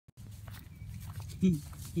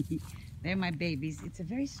They're my babies. It's a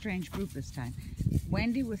very strange group this time.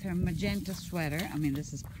 Wendy with her magenta sweater. I mean,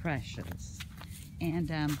 this is precious.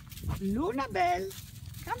 And Luna Bell,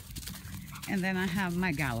 come. And then I have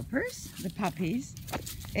my gallopers, the puppies.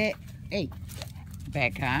 Hey,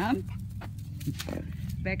 Beckham.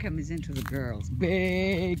 Beckham is into the girls,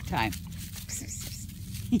 big time.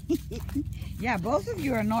 Yeah, both of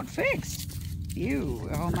you are not fixed. Ew,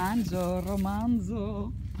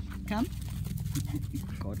 romanzo. Come.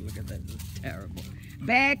 God, look at that, it's terrible.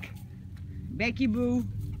 Becky Boo.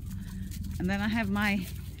 And then I have my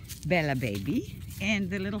Bella baby and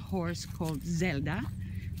the little horse called Zelda.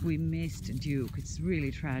 We missed Duke. It's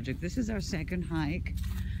really tragic. This is our second hike.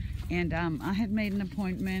 And I had made an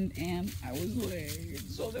appointment and I was late,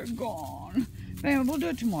 so they're gone. But anyway, we'll do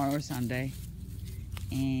it tomorrow or Sunday.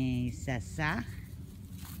 And Sasa.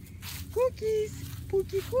 Cookies,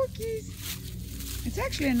 Pookie cookies. It's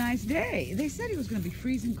actually a nice day. They said it was going to be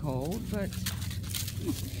freezing cold, but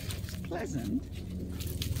it's pleasant.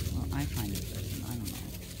 Well, I find it pleasant. I don't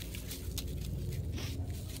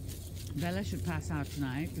know. Bella should pass out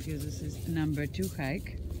tonight because this is the number 2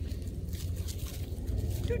 hike.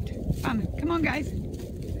 Fun. Come on, guys.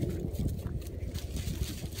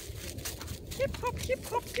 Hip hop, clip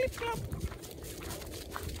clop.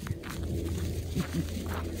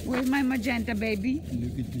 Where's my magenta baby?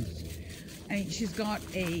 Look at this. She's got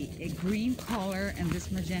a green collar and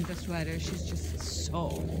this magenta sweater. She's just so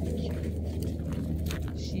cute.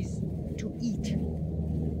 She's to eat.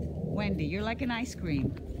 Wendy, you're like an ice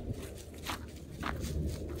cream.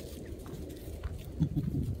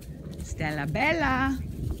 Stella Bella,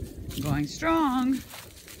 going strong.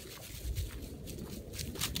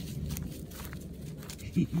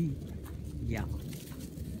 Yeah.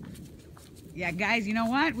 Yeah, guys, you know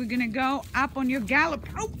what? We're gonna go up on your gallop.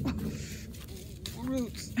 Oh,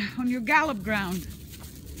 roots on your gallop ground.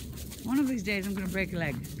 One of these days, I'm gonna break a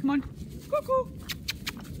leg. Come on, cuckoo.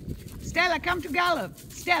 Stella, come to gallop.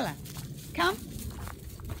 Stella, come.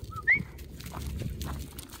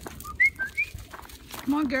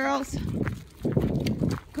 Come on, girls.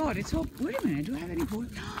 God, it's so... Wait a minute, do I have any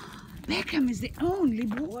boys? Beckham is the only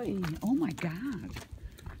boy. Oh, my God.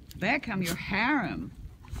 Beckham, your harem.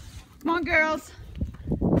 Come on, girls.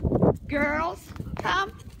 Girls,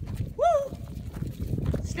 come. Woo!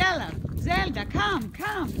 Stella, Zelda, come.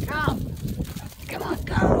 Come on,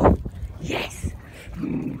 go. Yes.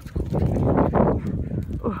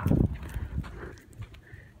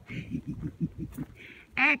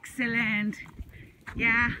 Excellent.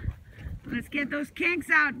 Yeah, let's get those kinks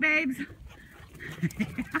out, babes. I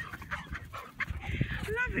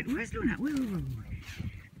love it. Where's Luna? Wait.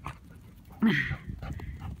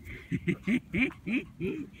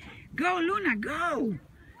 Go, Luna, go.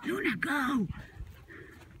 Luna, go.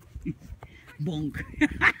 Bonk.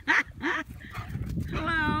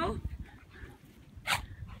 Hello.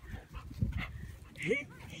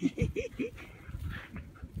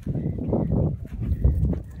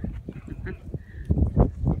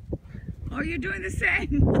 Oh, you're doing the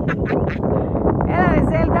same. Hello,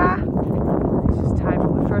 Zelda. She's tired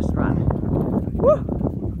from the first run. Woo!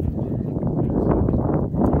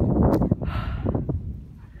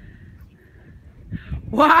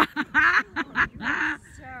 Wow!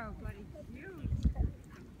 So bloody cute.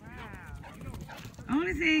 Wow.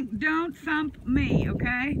 Only thing, don't thump me,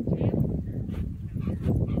 okay?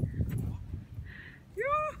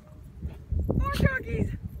 More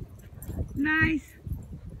doggies. Nice.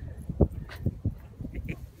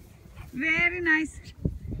 Very nice.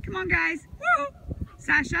 Come on, guys. Woo!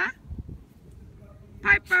 Sasha.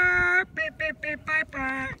 Piper. Beep, beep, beep,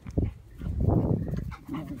 Piper.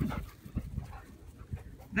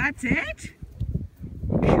 That's it?